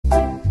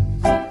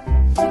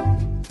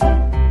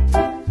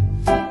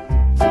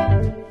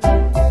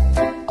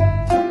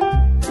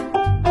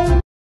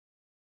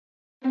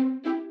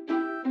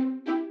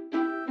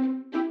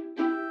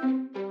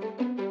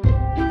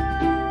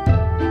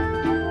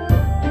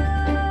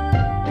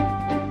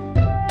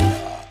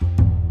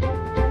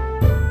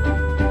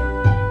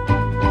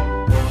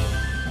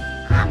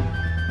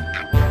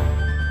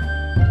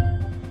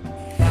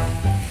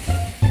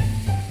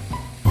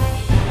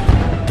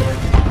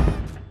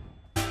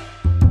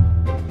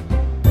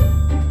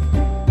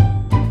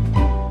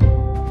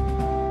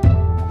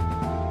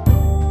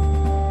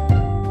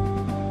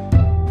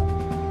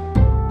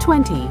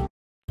20.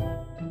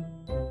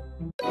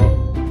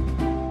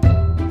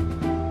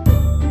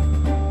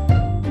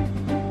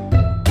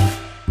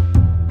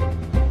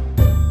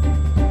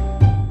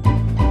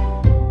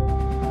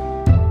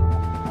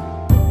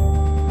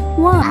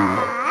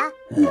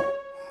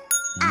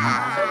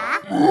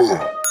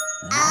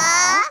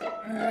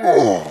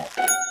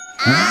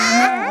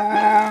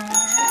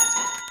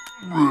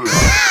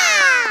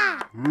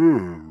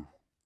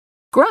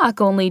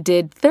 Grok only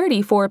did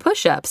 34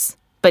 push-ups,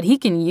 but he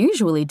can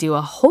usually do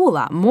a whole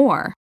lot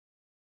more.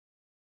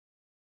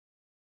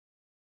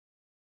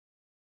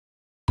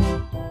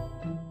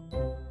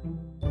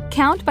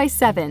 Count by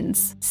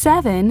sevens.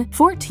 7,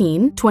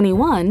 14,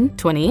 21,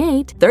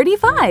 28,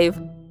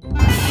 35.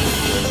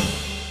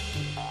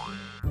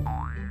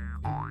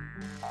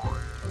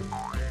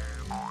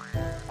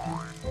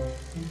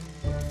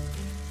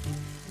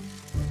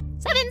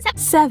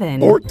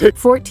 7,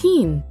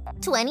 14,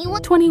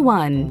 21,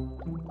 21,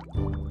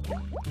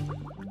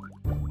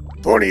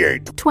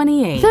 28,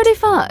 28,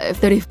 35,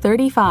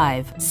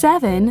 35,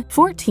 7,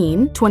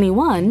 14,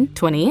 21,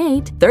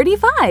 28,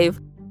 35.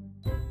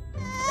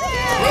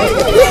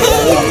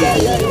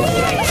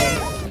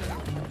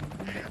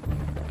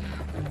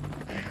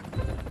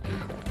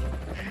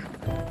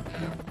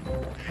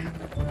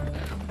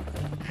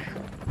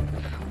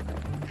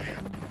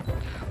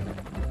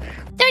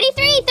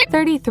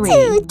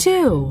 Thirty-three.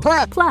 Two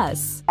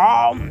plus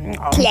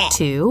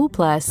 2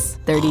 plus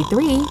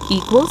 33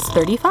 equals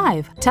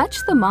 35. Touch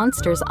the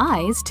monster's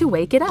eyes to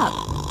wake it up.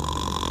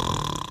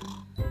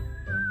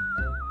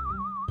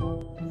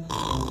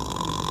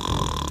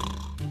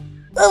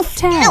 Oof.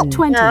 10,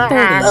 20,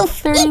 30,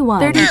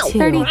 31, 32,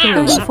 33,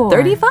 34,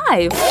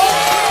 35.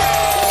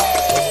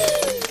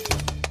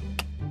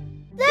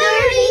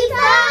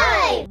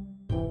 35!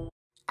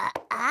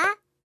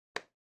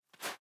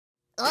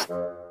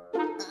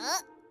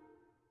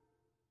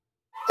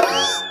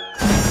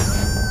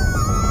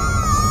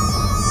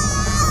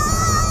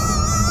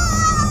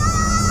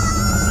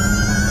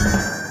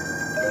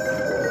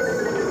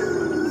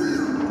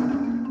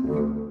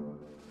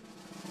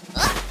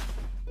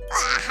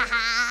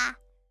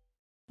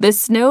 The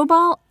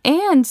snowball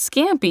and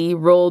Scampy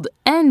rolled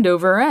end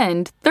over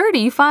end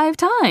 35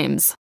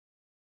 times.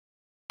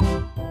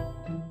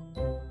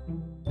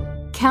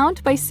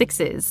 Count by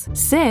sixes.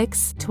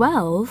 6,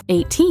 12,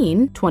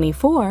 18,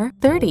 24,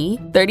 30,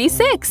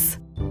 36.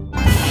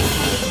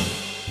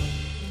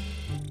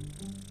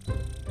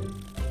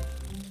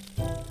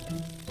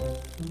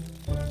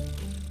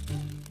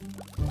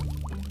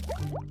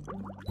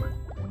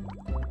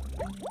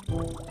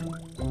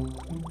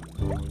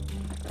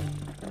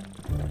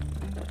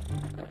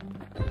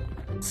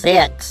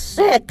 6,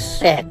 6,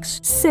 6.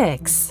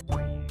 6,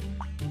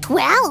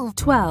 12.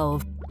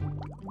 12,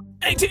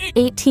 18,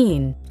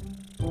 18,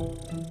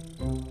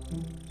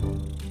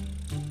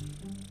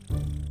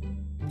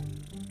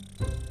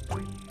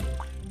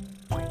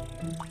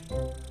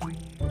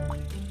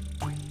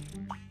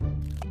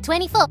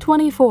 24.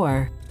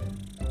 24,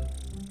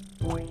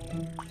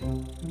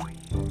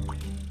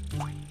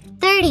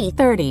 30.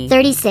 30,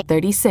 36.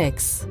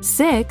 36,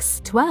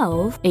 6,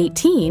 12,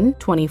 18,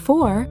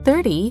 24,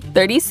 30,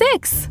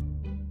 36.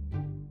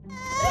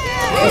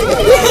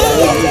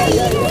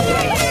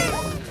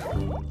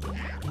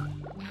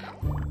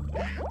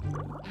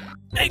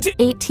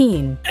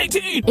 18,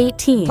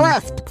 18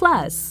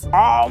 plus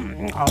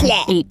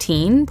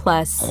 18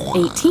 plus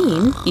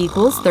 18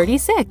 equals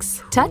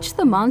 36. Touch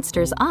the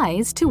monster's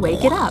eyes to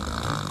wake it up.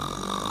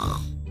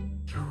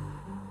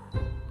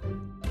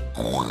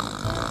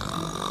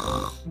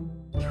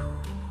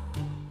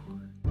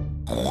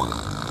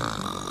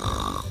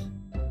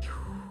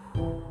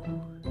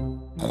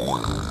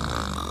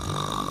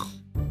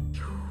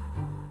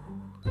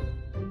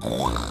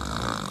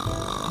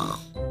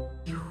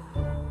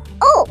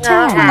 Oh!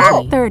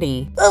 10,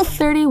 30,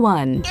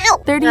 31,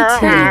 32,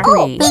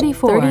 33,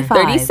 34,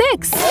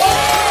 36.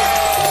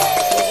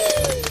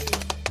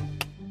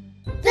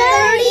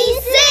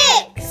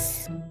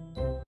 36!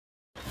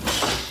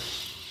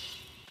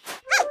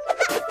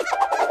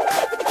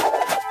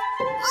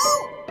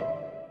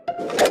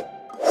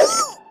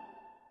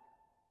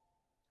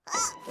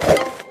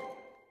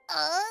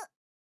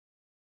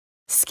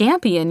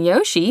 Scampy and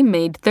Yoshi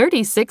made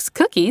 36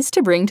 cookies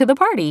to bring to the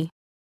party.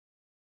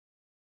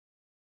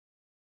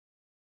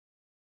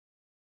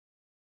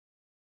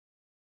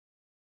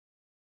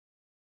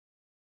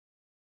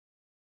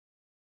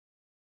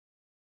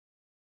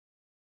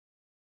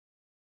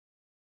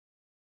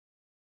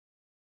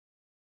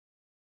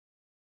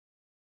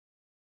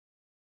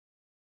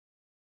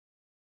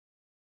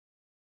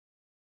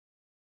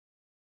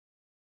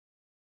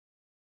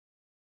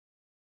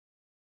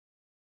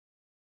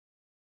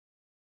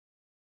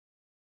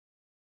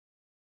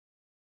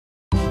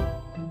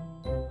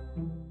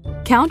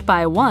 Count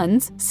by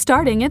ones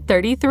starting at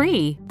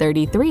 33,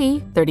 33,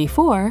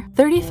 34,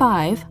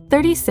 35,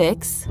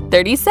 36,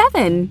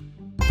 37.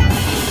 38,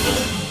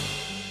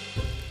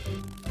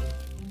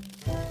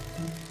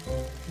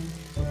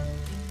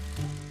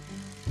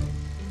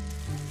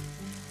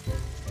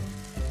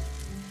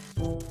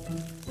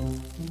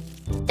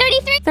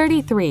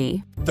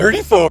 33,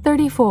 34,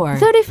 34,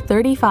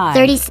 35,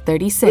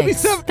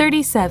 36,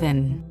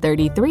 37,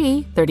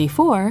 33,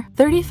 34,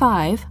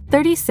 35,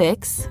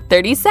 36,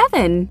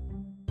 37.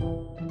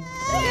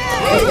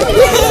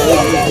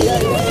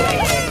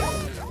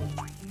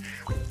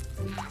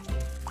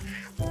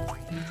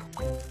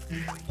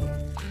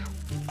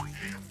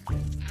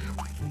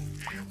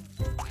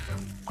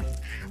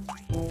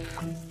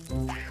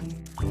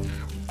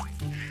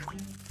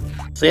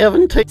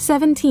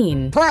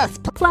 Seventeen plus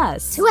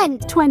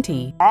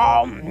 20.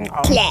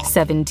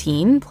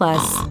 17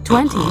 plus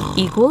 20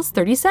 equals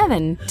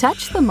 37.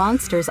 Touch the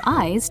monster's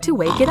eyes to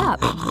wake it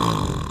up.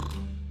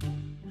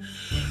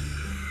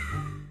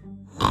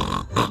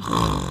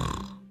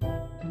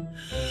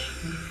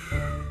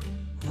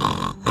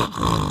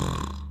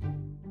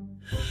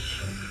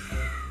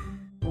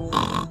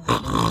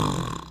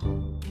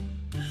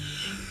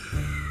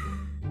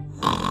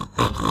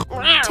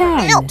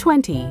 Ten,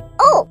 20,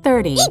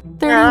 30,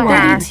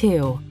 31,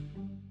 32.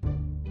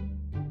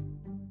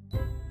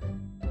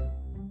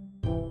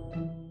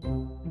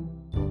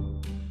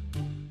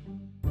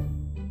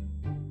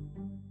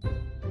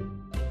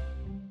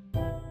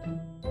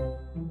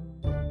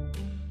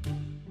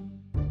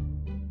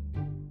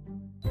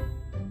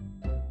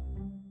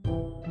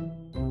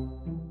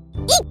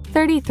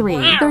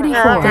 Thirty-three,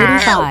 34,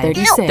 35,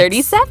 36,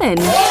 37.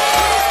 37!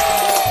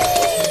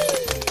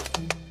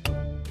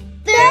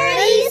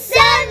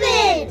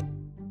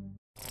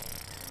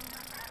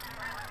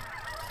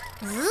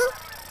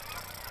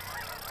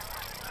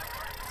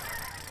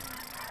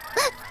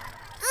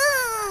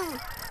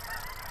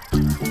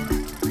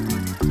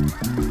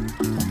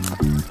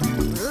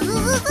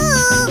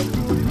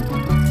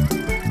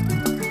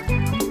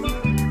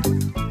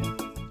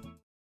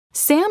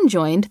 Sam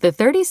joined the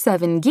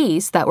 37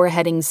 geese that were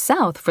heading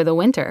south for the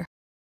winter.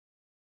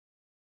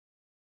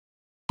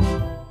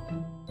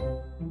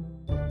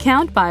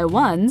 Count by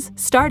ones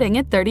starting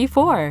at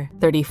 34,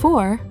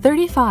 34,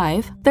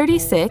 35,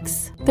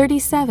 36,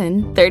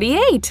 37,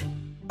 38.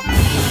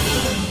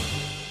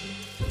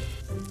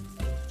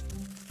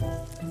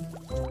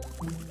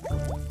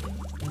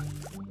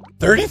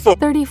 34,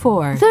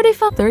 34,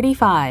 35,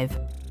 35,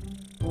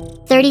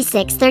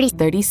 36,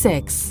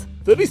 36,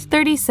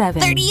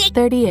 37,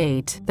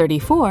 38,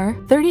 34,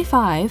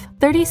 35,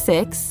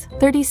 36,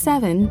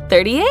 37,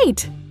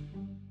 38.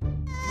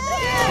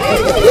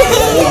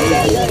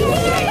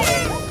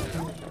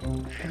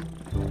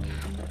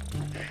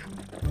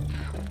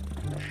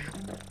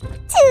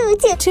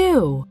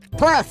 2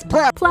 plus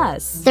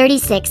plus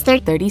 36,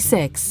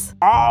 36.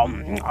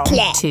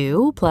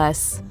 2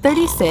 plus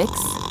 36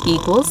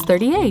 equals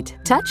 38.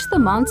 Touch the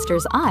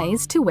monster's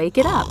eyes to wake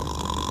it up.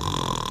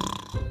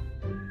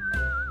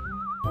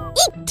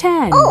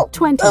 10,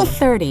 20,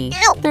 30,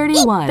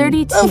 31,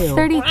 32,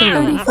 33,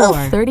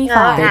 34,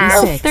 35,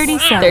 36,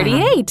 37,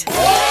 38.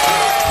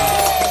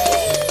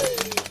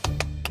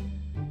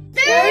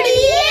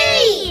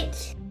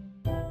 38!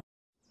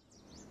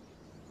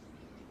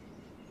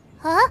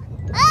 Huh?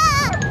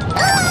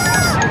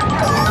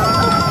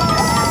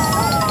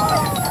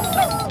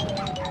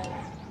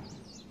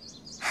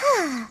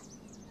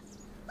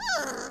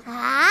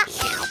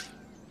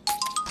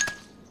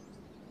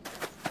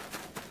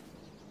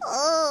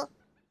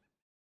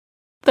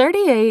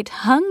 38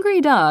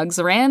 hungry dogs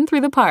ran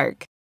through the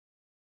park.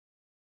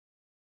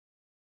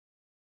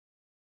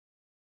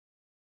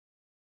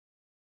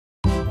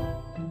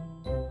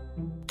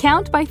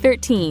 Count by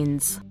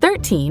 13s.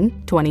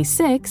 13,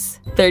 26,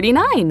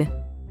 39.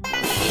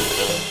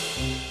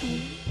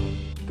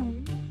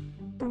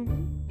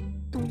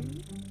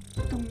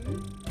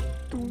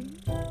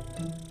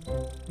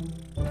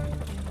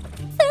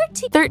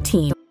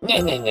 13.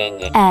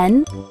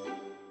 N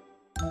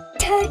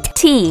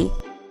T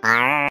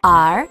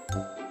R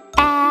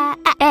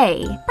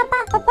A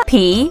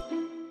P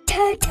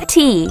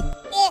T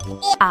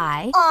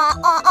I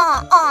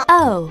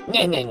O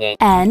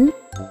N.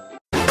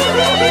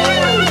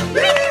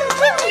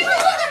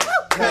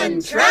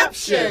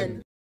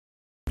 Contraption.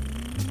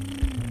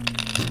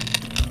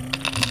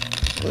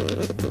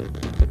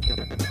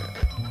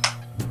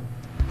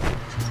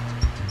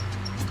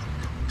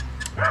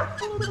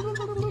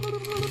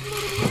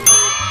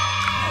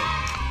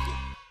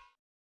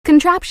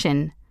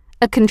 Contraption.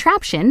 A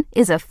contraption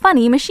is a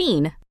funny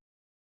machine.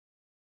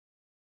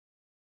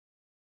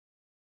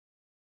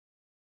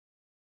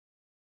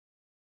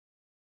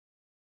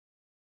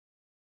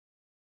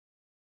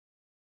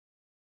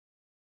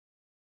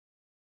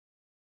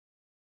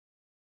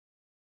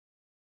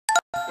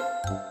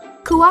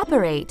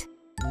 Cooperate.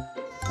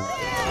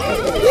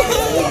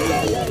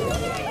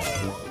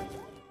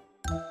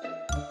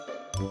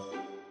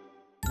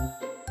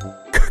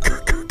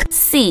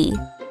 C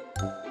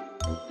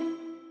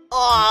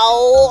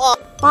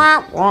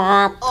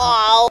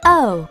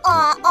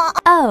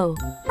O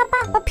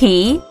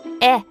P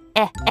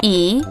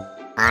E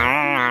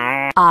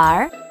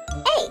R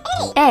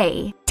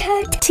A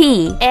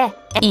T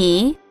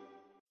E.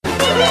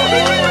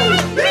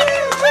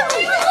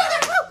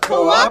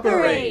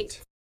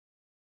 Cooperate.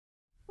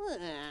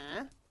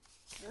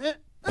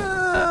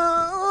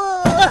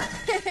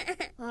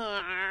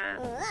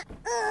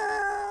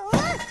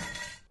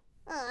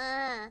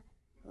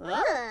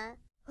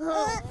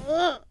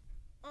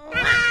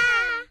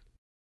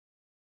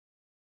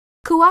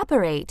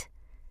 Cooperate.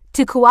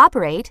 To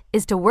cooperate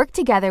is to work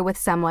together with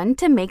someone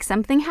to make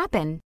something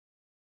happen.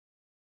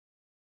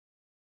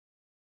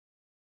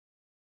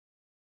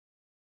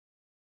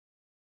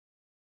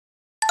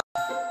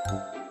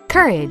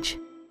 Courage.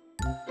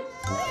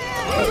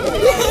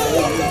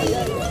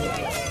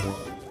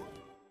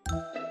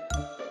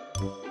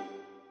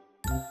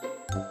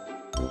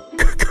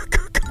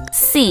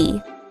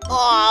 C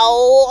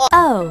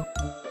O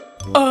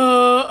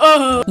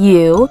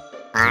U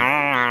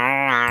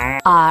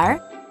R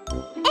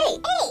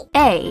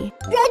A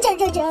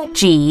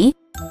G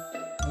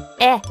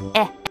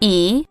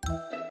E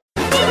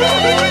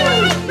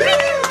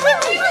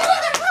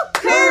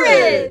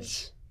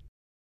Courage!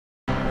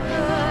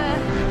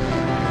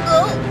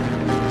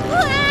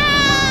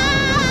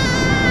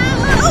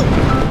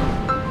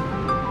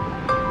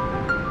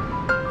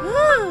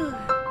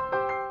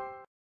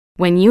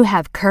 When you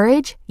have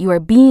courage, you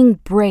are being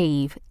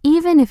brave,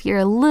 even if you're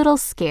a little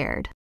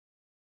scared.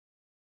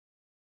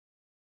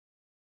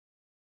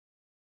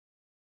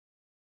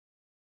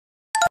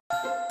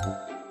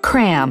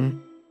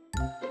 Cram.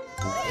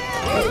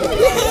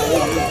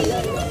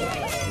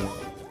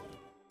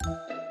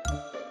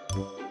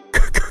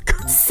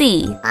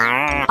 C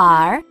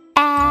R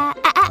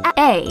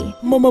A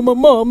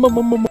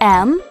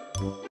M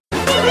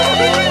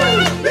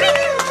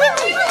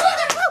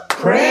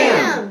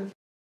Cram!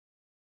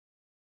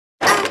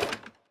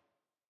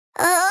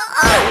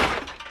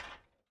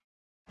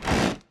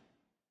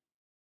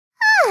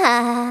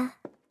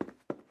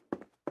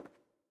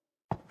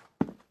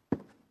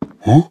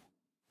 Huh?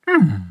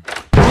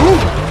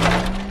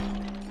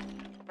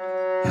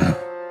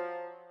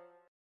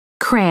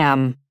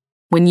 Cram.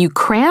 When you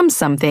cram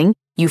something,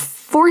 you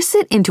force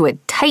it into a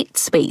tight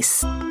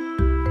space.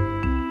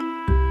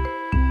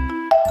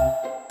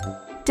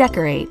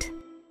 Decorate.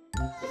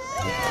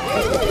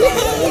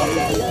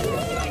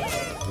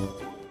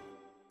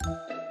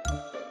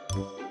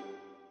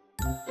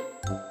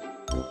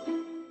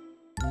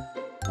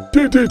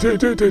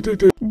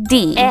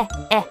 D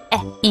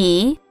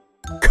E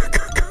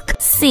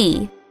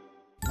C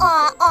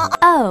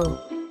O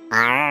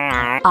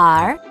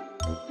R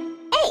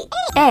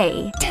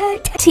A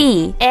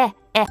T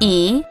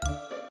E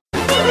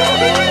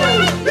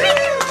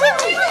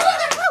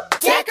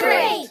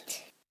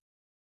Decorate!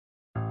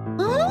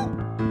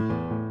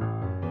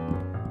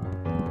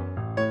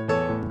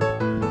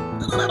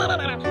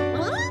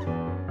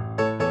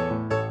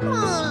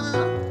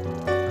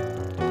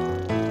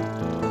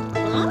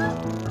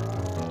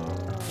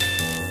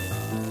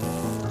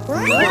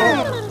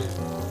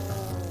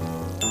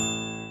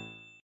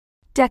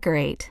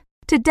 Decorate.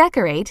 To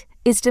decorate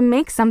is to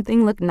make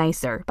something look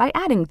nicer by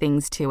adding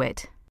things to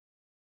it.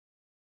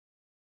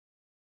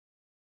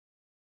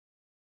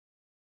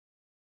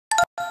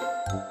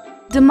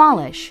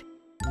 Demolish.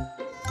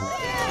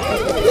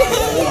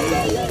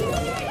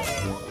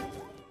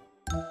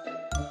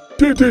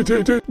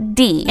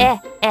 D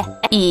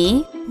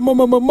E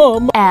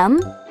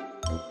M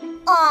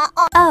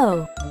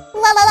O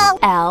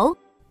L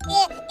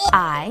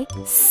I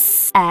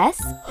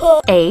S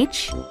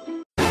H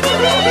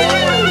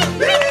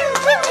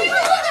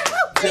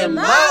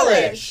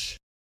Demolish!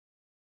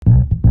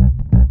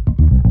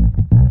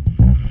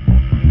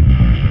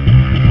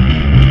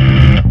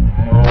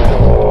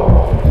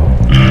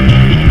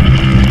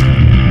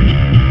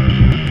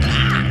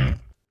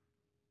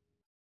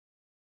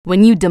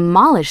 When you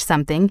demolish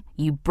something,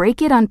 you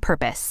break it on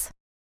purpose.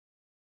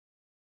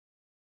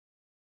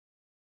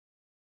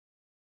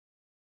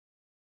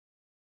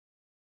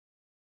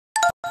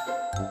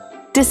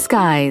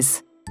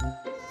 Disguise.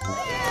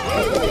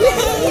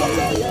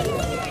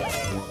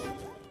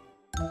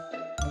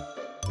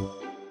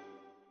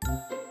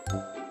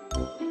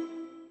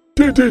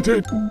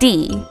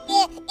 D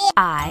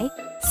I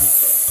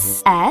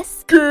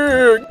S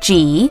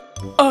G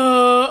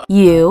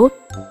U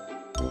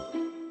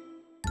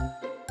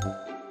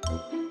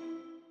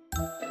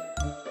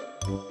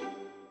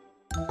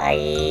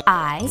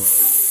I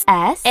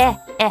S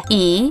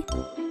E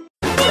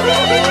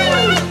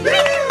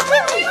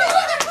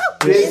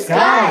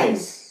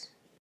Disguise!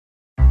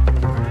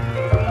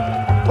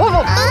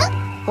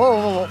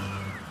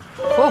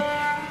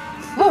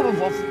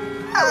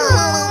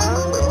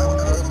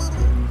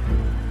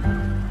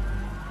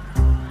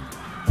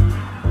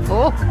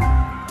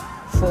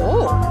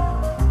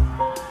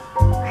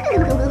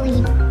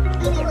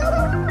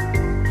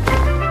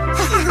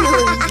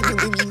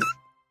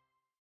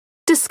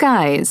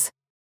 Disguise.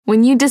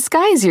 When you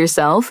disguise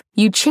yourself,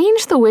 you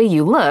change the way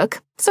you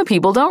look so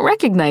people don't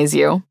recognize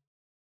you.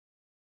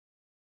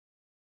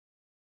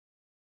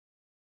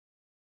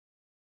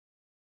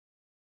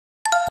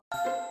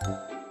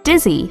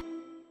 Dizzy.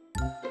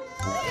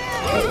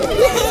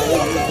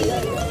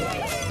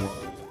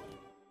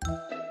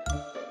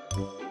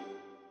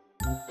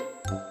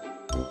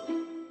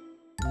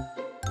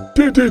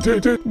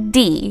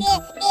 D,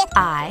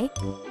 I,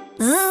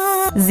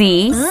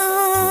 Z,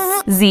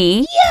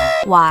 Z,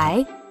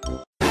 Y.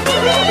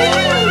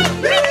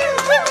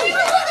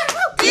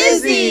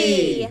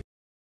 Dizzy.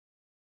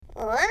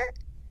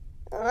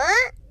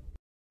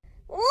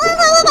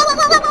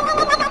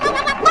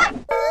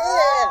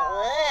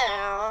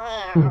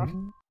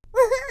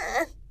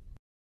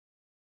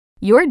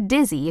 You're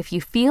dizzy if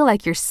you feel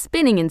like you're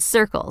spinning in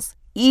circles,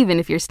 even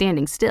if you're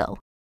standing still.